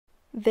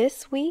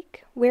This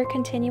week, we're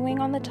continuing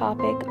on the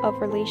topic of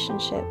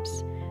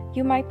relationships.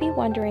 You might be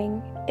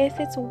wondering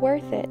if it's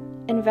worth it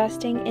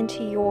investing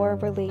into your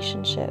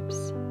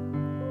relationships.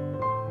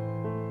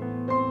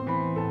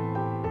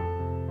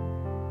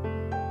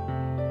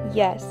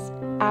 Yes,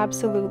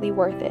 absolutely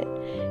worth it.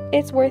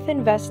 It's worth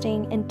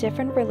investing in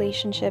different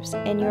relationships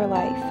in your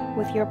life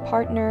with your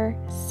partner,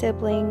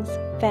 siblings,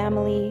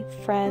 family,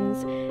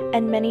 friends,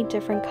 and many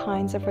different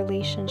kinds of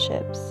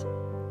relationships.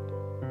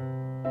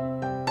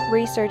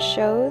 Research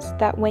shows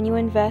that when you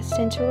invest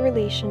into a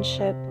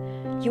relationship,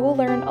 you will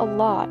learn a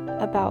lot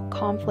about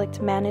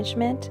conflict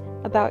management,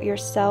 about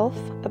yourself,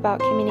 about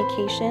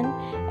communication,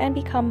 and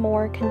become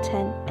more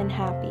content and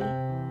happy.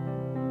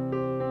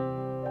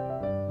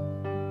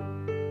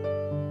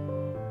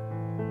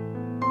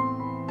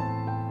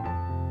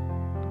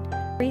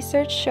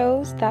 Research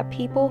shows that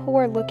people who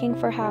are looking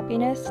for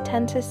happiness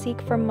tend to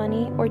seek for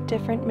money or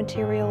different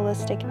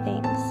materialistic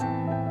things.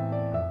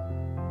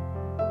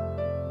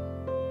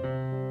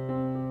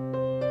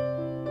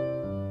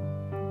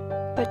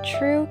 But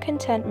true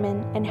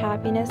contentment and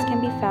happiness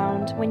can be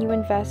found when you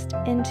invest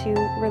into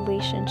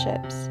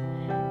relationships.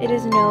 It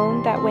is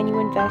known that when you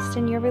invest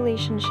in your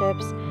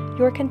relationships,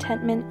 your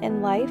contentment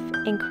in life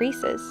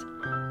increases.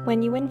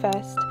 When you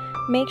invest,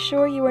 make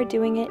sure you are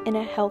doing it in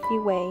a healthy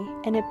way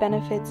and it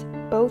benefits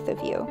both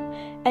of you.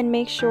 And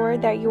make sure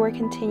that you are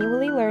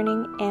continually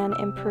learning and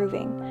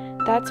improving.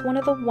 That's one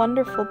of the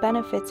wonderful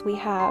benefits we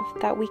have,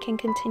 that we can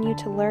continue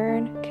to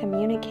learn,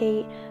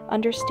 communicate,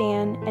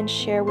 understand, and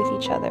share with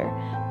each other.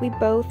 We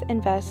both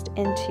invest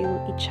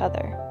into each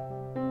other.